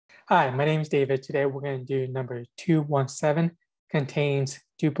Hi, my name is David. Today we're going to do number 217, contains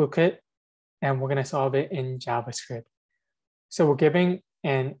duplicate, and we're going to solve it in JavaScript. So we're giving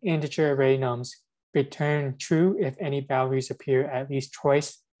an integer array nums, return true if any values appear at least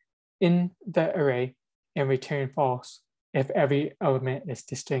twice in the array, and return false if every element is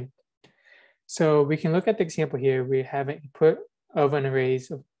distinct. So we can look at the example here. We have an input of an array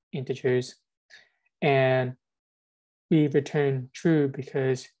of integers, and we return true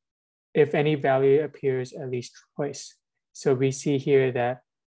because if any value appears at least twice. So we see here that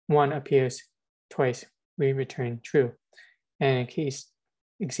 1 appears twice, we return true. And in case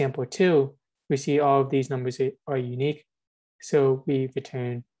example 2, we see all of these numbers are unique, so we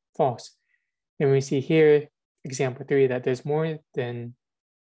return false. And we see here, example 3, that there's more than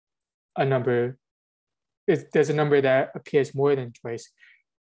a number, there's a number that appears more than twice,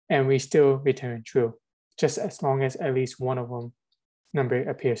 and we still return true, just as long as at least one of them number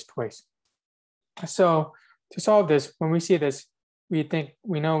appears twice. So to solve this, when we see this, we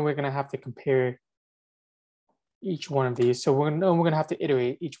know we're going to have to compare each one of these. So we're going to have to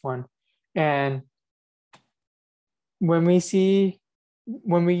iterate each one. And when we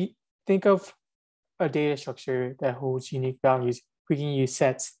think of a data structure that holds unique values, we can use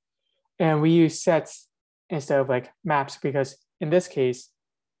sets. And we use sets instead of like maps, because in this case,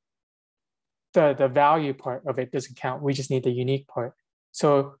 the value part of it doesn't count. We just need the unique part.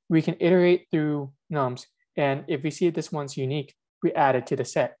 So we can iterate through nums. And if we see this one's unique, we add it to the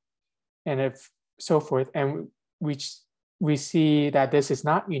set, and if so forth. And we see that this is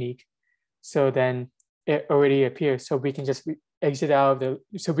not unique, so then it already appears. So we can just exit out of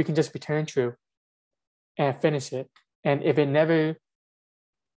so we can just return true and finish it. And if it never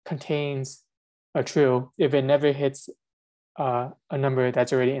contains a true, if it never hits a number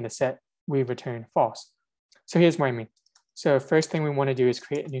that's already in the set, we return false. So here's what I mean. So first thing we want to do is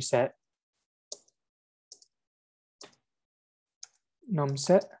create a new set, num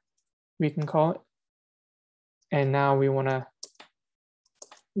set, we can call it. And now we want to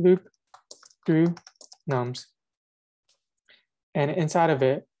loop through nums. And inside of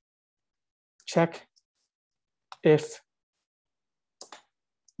it, check if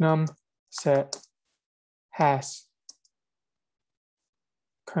num set has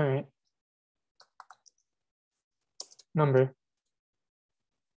current number.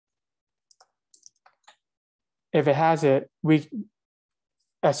 If it has it,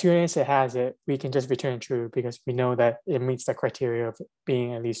 as soon as it has it, we can just return true because we know that it meets the criteria of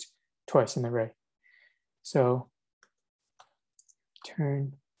being at least twice in the array. So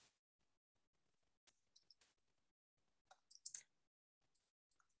return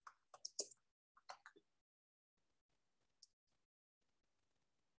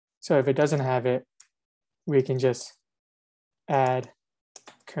so if it doesn't have it, we can just add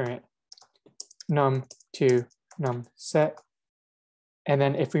current num to num set. And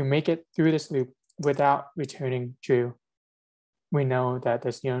then if we make it through this loop without returning true, we know that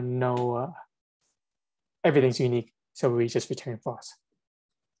there's everything's unique. So we just return false.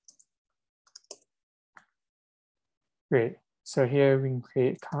 Great. So here we can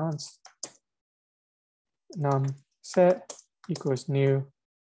create const num set equals new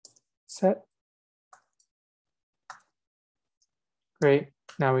set. Great.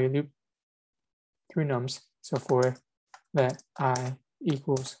 Now we loop through nums. So for let I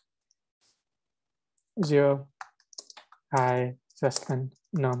equals 0, I less than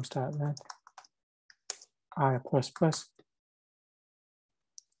nums.length I plus plus.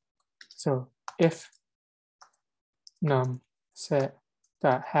 So if num set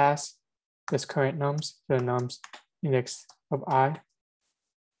dot has this current nums, the nums index of I,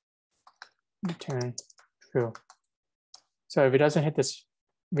 return true. So if it doesn't hit this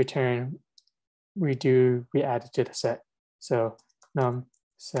return, we add it to the set. So num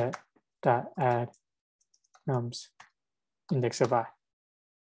set dot add nums index of I.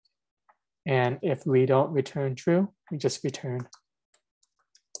 And if we don't return true, we just return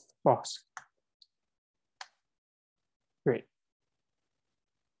false. Great.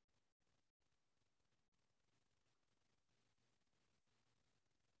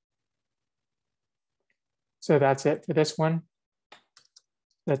 So that's it for this one.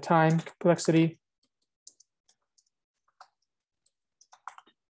 The time complexity.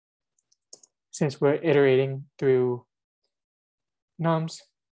 Since we're iterating through nums,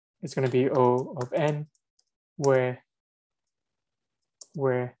 it's going to be O of n, where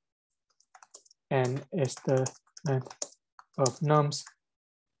n is the length of nums.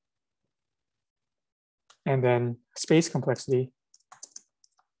 And then space complexity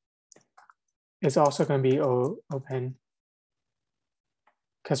is also going to be O of n,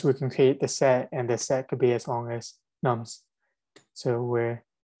 because we can create the set, and the set could be as long as nums. So where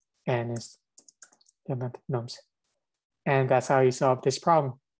n is the amount of nums. And that's how you solve this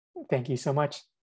problem. Thank you so much.